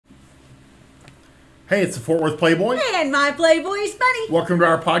Hey, it's the Fort Worth Playboy. And my Playboys Bunny. Welcome to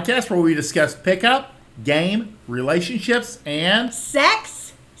our podcast where we discuss pickup, game, relationships, and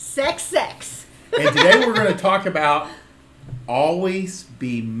sex. And today we're going to talk about always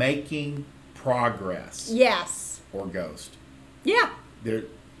be making progress. Yes. Or ghost. Yeah.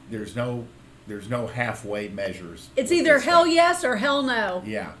 There's no halfway measures. It's either hell yes or hell no.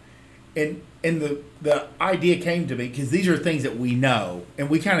 Yeah. And the idea came to me because these are things that we know, and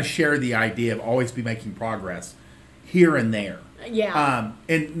we kind of share the idea of always be making progress here and there. Yeah.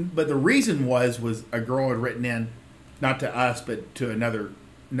 But the reason was a girl had written in, not to us but to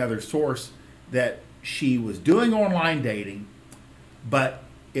another source, that she was doing online dating, but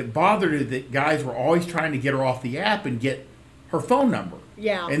it bothered her that guys were always trying to get her off the app and get her phone number.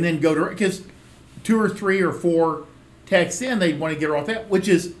 Yeah. And then go to her, because 2 or 3 or 4 texts in, they'd want to get her off that, which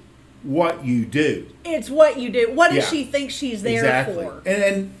is what you do. It's what you do. What does she think she's there for?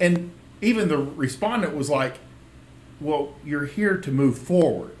 And even the respondent was like, well, you're here to move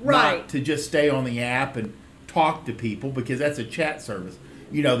forward, not to just stay on the app and talk to people, because that's a chat service.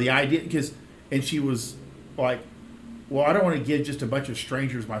 You know, the idea, and she was like, well, I don't want to give just a bunch of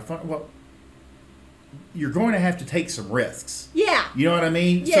strangers my phone. Well, you're going to have to take some risks. Yeah. You know what I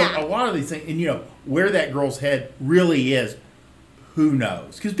mean? Yeah. So a lot of these things, and you know, where that girl's head really is, who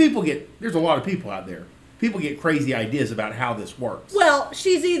knows? Because there's a lot of people out there. People get crazy ideas about how this works. Well,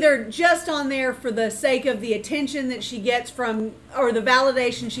 she's either just on there for the sake of the attention that she gets from, or the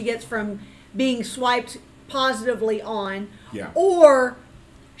validation she gets from being swiped positively on. Yeah. Or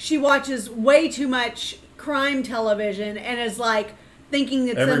she watches way too much crime television and is like thinking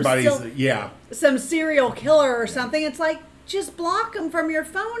that some serial killer or something. It's like, just block them from your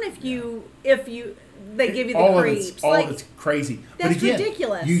phone if they give you the creeps. All of it's crazy. That's but again,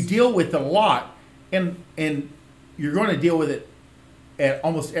 ridiculous. You deal with it a lot, and you're going to deal with it at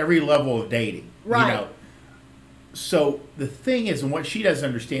almost every level of dating. Right. You know? So the thing is, and what she doesn't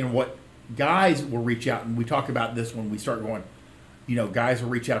understand, what guys will reach out, and we talk about this when we start going, you know, guys will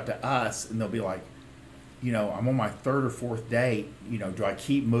reach out to us, and they'll be like, you know, I'm on my 3rd or 4th date, you know, do I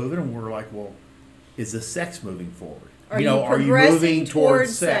keep moving? And we're like, well, is the sex moving forward? Are you moving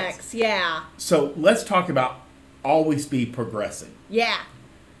towards sex? Yeah. So let's talk about always be progressing. Yeah.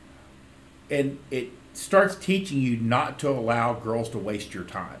 And it starts teaching you not to allow girls to waste your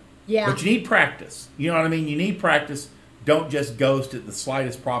time. Yeah. But you need practice. You know what I mean? You need practice. Don't just ghost at the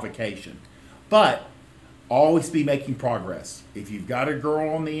slightest provocation. But always be making progress. If you've got a girl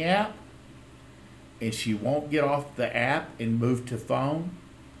on the app and she won't get off the app and move to phone,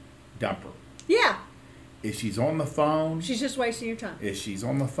 dump her. Yeah. If she's on the phone, she's just wasting your time. If she's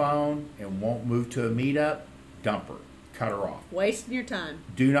on the phone and won't move to a meetup, dump her. Cut her off. Wasting your time.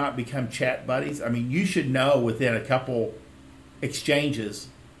 Do not become chat buddies. I mean, you should know within a couple exchanges,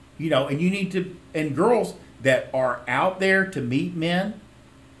 you know, and you need to, and girls that are out there to meet men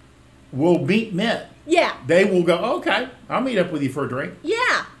will meet men. Yeah. They will go, okay, I'll meet up with you for a drink.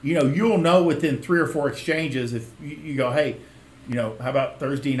 Yeah. You know, you'll know within 3 or 4 exchanges if you go, hey, you know, how about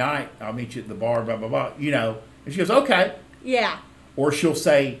Thursday night? I'll meet you at the bar, blah, blah, blah. You know, and she goes, okay. Yeah. Or she'll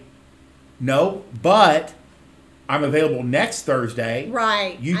say, no, but I'm available next Thursday.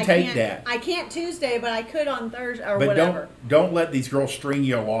 Right. You take that. I can't Tuesday, but I could on Thursday or but whatever. Don't let these girls string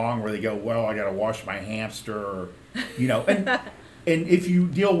you along where they go, well, I got to wash my hamster, or, you know. And if you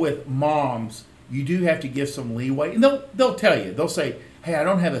deal with moms, you do have to give some leeway. And they'll tell you. They'll say, hey, I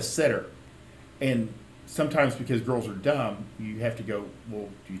don't have a sitter. And sometimes because girls are dumb, you have to go, well,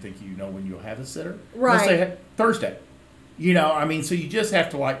 do you think you know when you'll have a sitter? Right. They'll say, hey, Thursday. You know, I mean, so you just have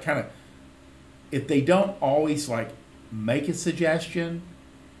to like kind of, if they don't always like make a suggestion,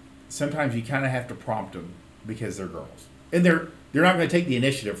 sometimes you kind of have to prompt them because they're girls. And they're not going to take the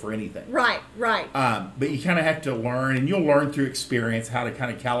initiative for anything. Right, right. But you kind of have to learn, and you'll learn through experience how to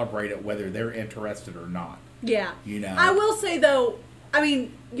kind of calibrate it, whether they're interested or not. Yeah. You know. I will say, though, I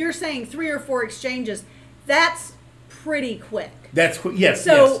mean, you're saying 3 or 4 exchanges. That's pretty quick. That's quick. Yes.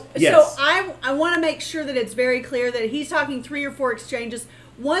 So I want to make sure that it's very clear that he's talking 3 or 4 exchanges.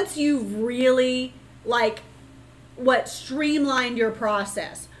 Once you've really streamlined your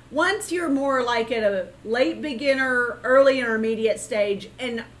process. Once you're more like at a late beginner, early intermediate stage,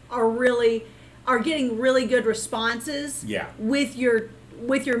 and are getting really good responses. Yeah. With your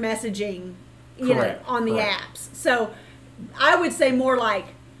messaging, you know, on the apps. So I would say more like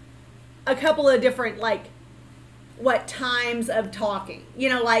a couple of different times of talking. You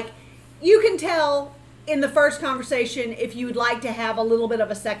know, like you can tell in the first conversation if you would like to have a little bit of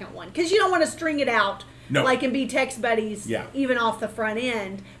a second one, because you don't want to string it out and be text buddies even off the front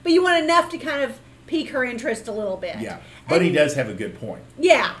end, but you want enough to kind of pique her interest a little bit. Yeah, but he does have a good point.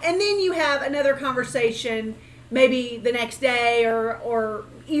 Yeah, and then you have another conversation maybe the next day or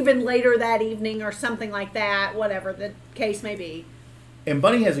even later that evening or something like that, whatever the case may be. And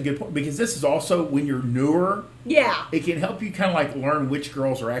Bunny has a good point, because this is also when you're newer. Yeah. It can help you kind of like learn which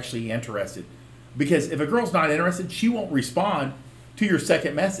girls are actually interested. Because if a girl's not interested, she won't respond to your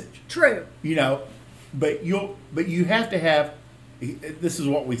second message. True. You know, but you have to have, this is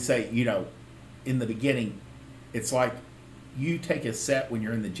what we say, you know, in the beginning, it's like you take a set when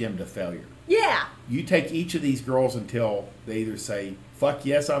you're in the gym to failure. Yeah. You take each of these girls until they either say, fuck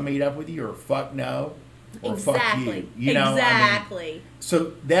yes, I'll meet up with you, or fuck no, or fuck you. You know, exactly. I mean,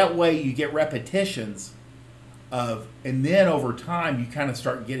 so that way you get repetitions of, and then over time you kind of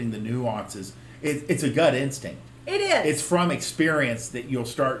start getting the nuances. It's a gut instinct. It is. It's from experience that you'll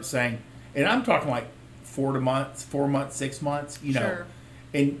start saying, and I'm talking like 4 months, 6 months, you know. Sure.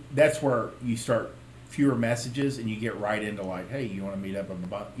 And that's where you start fewer messages and you get right into like, hey, you want to meet up on the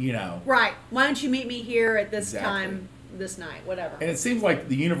bus, you know. Right. Why don't you meet me here at this time, this night, whatever. And it seems like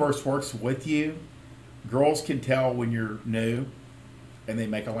the universe works with you. Girls can tell when you're new and they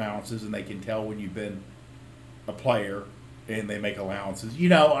make allowances, and they can tell when you've been a player and they make allowances. You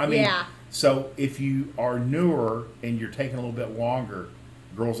know, I mean, yeah. So if you are newer and you're taking a little bit longer,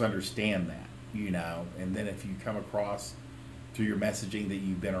 girls understand that, you know. And then if you come across through your messaging that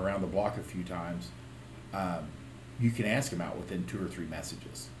you've been around the block a few times, you can ask them out within 2 or 3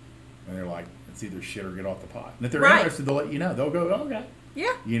 messages. And they're like, it's either shit or get off the pot. And if they're interested, they'll let you know. They'll go, oh, okay.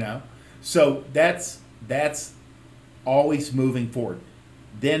 Yeah. You know? So that's always moving forward.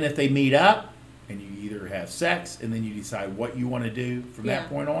 Then if they meet up and you either have sex and then you decide what you want to do from that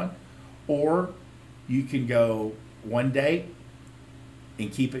point on, or you can go one date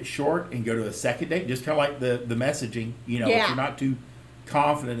and keep it short and go to a second date, just kind of like the messaging, you know, if you're not too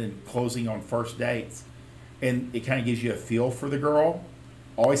confident in closing on first dates. And it kind of gives you a feel for the girl.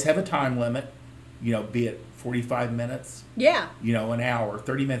 Always have a time limit, you know, be it 45 minutes. Yeah. You know, an hour.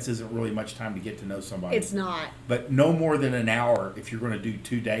 30 minutes isn't really much time to get to know somebody. It's not. But no more than an hour if you're going to do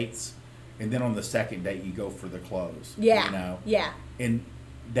 2 dates. And then on the second date, you go for the close. Yeah. You know? Yeah. And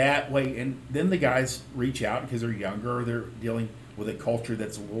that way, and then the guys reach out because they're younger, or they're dealing with a culture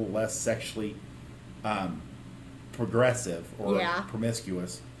that's a little less sexually progressive or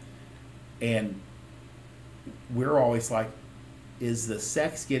promiscuous. And we're always like, is the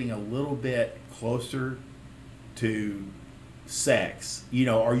sex getting a little bit closer to sex? You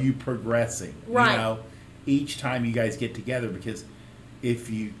know, are you progressing? Right. You know, each time you guys get together, because if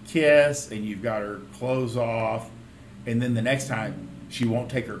you kiss and you've got her clothes off, and then the next time she won't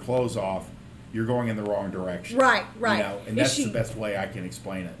take her clothes off, you're going in the wrong direction. Right, right. You know, and that's the best way I can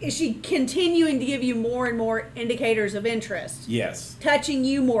explain it. Is she continuing to give you more and more indicators of interest? Yes. Touching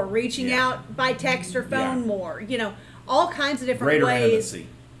you more, reaching out by text or phone more, you know, all kinds of different ways. Intimacy.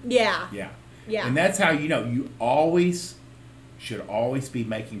 Yeah. Yeah. Yeah. And that's how, you know, you always should always be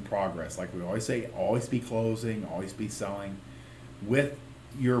making progress. Like we always say, always be closing, always be selling. With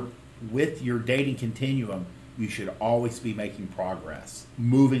your dating continuum, you should always be making progress,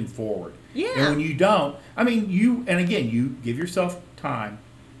 moving forward. Yeah. And when you don't, I mean, you give yourself time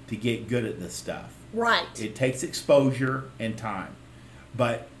to get good at this stuff. Right. It takes exposure and time.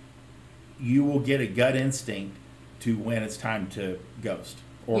 But you will get a gut instinct to when it's time to ghost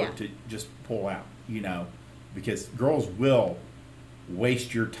or to just pull out, you know, because girls will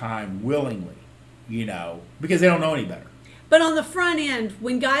waste your time willingly, you know, because they don't know any better. But on the front end,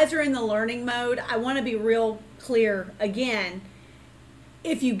 when guys are in the learning mode, I want to be real clear again.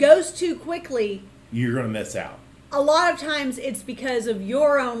 If you ghost too quickly, you're going to miss out. A lot of times it's because of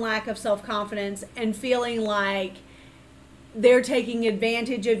your own lack of self-confidence and feeling like they're taking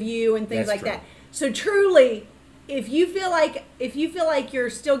advantage of you and things like that. So truly, if you feel like you're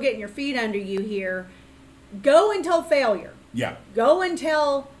still getting your feet under you here, go until failure. Yeah. Go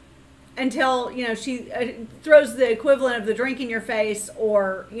until you know she throws the equivalent of the drink in your face,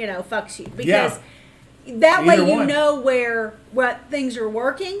 or you know fucks you, because that way you know what things are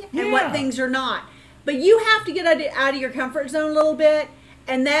working and what things are not. But you have to get out of your comfort zone a little bit,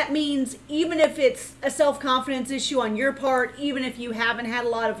 and that means even if it's a self-confidence issue on your part, even if you haven't had a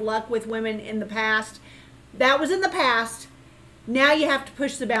lot of luck with women in the past, that was in the past. Now you have to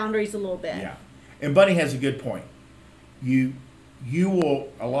push the boundaries a little bit. Yeah, and Bunny has a good point. You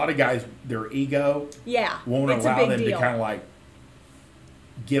will, a lot of guys, their ego won't allow them to kind of like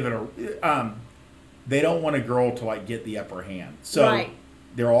give it a, they don't want a girl to like get the upper hand. So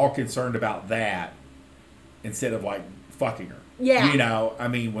they're all concerned about that instead of like fucking her. Yeah. You know, I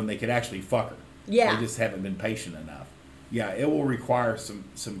mean, when they could actually fuck her. Yeah. They just haven't been patient enough. Yeah, it will require some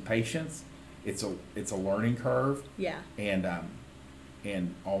patience it's a learning curve. Yeah.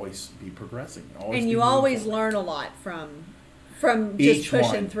 And always be progressing. And you always learn a lot from just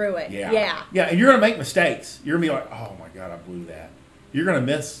pushing through it. Yeah. And you're gonna make mistakes. You're gonna be like, oh my God, I blew that. You're gonna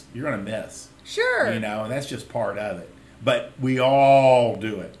miss. Sure. You know, and that's just part of it. But we all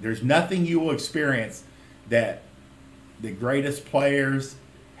do it. There's nothing you will experience that the greatest players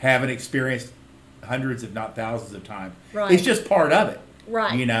haven't experienced hundreds, if not thousands of times. Right. It's just part of it.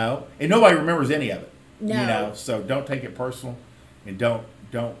 Right. You know, and nobody remembers any of it. No. You know, so don't take it personal, and don't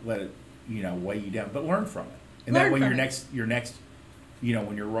let it, you know, weigh you down. But learn from it. And that way, your next, you know,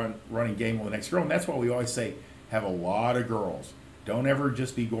 when you're running game with the next girl, and that's why we always say, have a lot of girls. Don't ever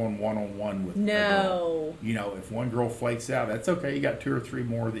just be going one-on-one with a girl. You know, if one girl flakes out, that's okay. You got 2 or 3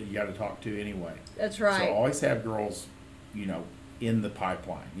 more that you got to talk to anyway. That's right. So always have girls, you know, in the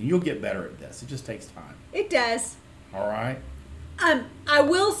pipeline. And you'll get better at this. It just takes time. It does. All right? I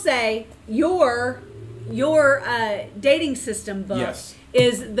will say your dating system book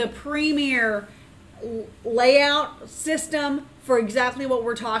is the premier layout system for exactly what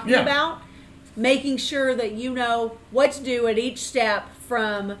we're talking about. Making sure that you know what to do at each step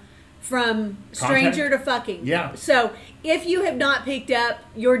from stranger to fucking. Yeah. So if you have not picked up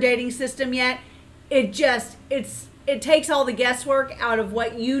your dating system yet, it takes all the guesswork out of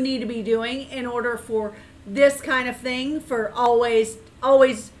what you need to be doing in order for this kind of thing, for always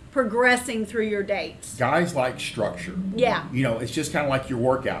progressing through your dates. Guys like structure. Yeah. You know, it's just kind of like your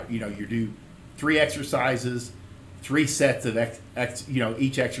workout. You know, you do 3 exercises, 3 sets of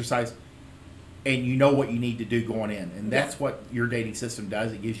each exercise. And you know what you need to do going in. And that's what your dating system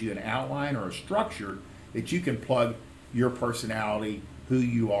does. It gives you an outline or a structure that you can plug your personality, who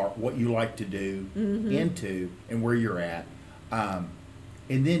you are, what you like to do into, and where you're at. And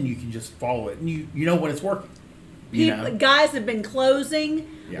then you can just follow it. And you know when it's working. Guys have been closing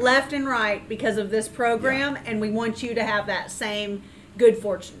left and right because of this program. And we want you to have that same good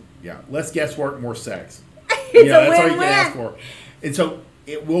fortune. Yeah. Less guesswork, more sex. It's a that's all you win-win. can ask for. And so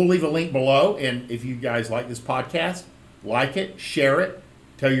we'll leave a link below, and if you guys like this podcast, like it, share it,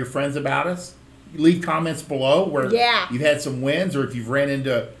 tell your friends about us. Leave comments below where you've had some wins, or if you've ran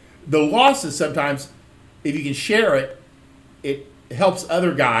into the losses. Sometimes, if you can share it, it helps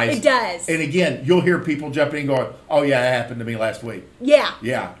other guys. It does. And again, you'll hear people jumping in going, oh yeah, that happened to me last week. Yeah.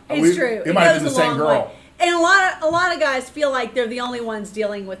 Yeah. It's true. It might have been the same girl. Way. And a lot of guys feel like they're the only ones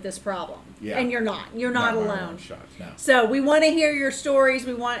dealing with this problem. Yeah. And you're not. You're not alone. No. So we want to hear your stories.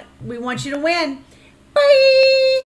 We want you to win. Bye.